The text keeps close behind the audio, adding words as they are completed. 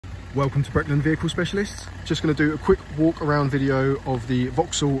Welcome to Breckland Vehicle Specialists. Just going to do a quick walk around video of the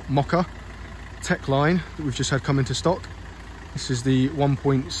Vauxhall Mokka Techline that we've just had come into stock. This is the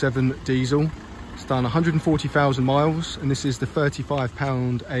 1.7 diesel. It's done 140,000 miles and this is the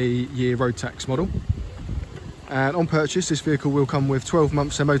 £35 a year road tax model. And on purchase, this vehicle will come with 12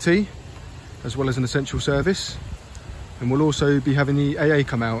 months MOT as well as an essential service. And we'll also be having the AA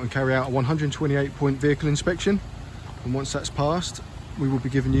come out and carry out a 128-point vehicle inspection. And once that's passed, we will be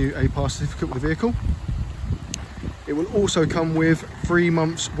giving you a pass certificate with the vehicle. It will also come with 3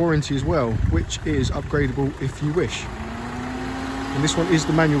 months warranty as well, which is upgradable if you wish. And this one is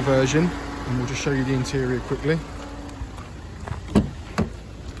the manual version, and we'll just show you the interior quickly.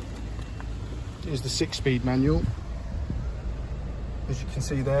 Here's the 6-speed manual. As you can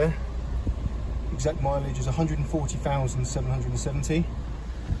see there, exact mileage is 140,770.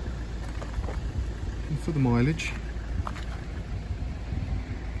 And for the mileage,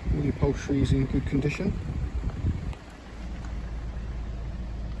 all the upholstery is in good condition.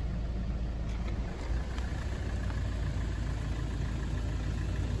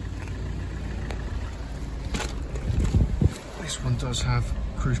 This one does have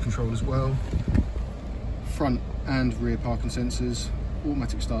cruise control as well. Front and rear parking sensors,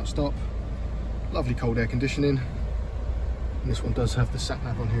 automatic start stop, lovely cold air conditioning. And this one does have the sat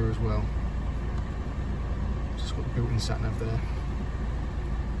nav on here as well. Just got the built-in sat nav there.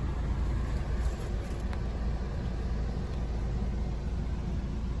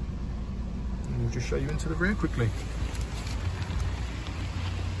 We'll just show you into the rear quickly.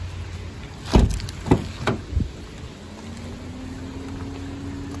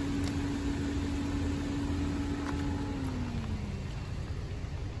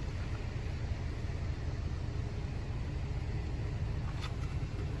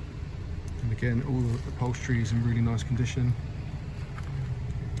 And again, all the upholstery is in really nice condition.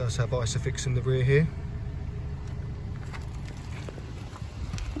 It does have Isofix in the rear here.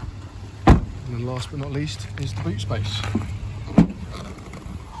 And then last but not least is the boot space,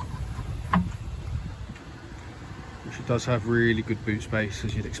 which it does have really good boot space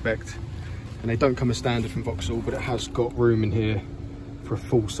as you'd expect. And they don't come as standard from Vauxhall, but it has got room in here for a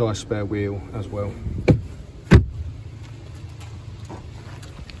full size spare wheel as well.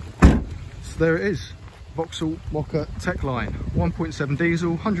 So there it is, Vauxhall Mokka Techline, 1.7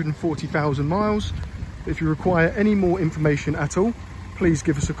 diesel, 140,000 miles. If you require any more information at all, please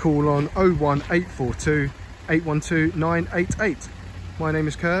give us a call on 01842 812 988. My name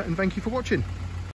is Kurt and thank you for watching.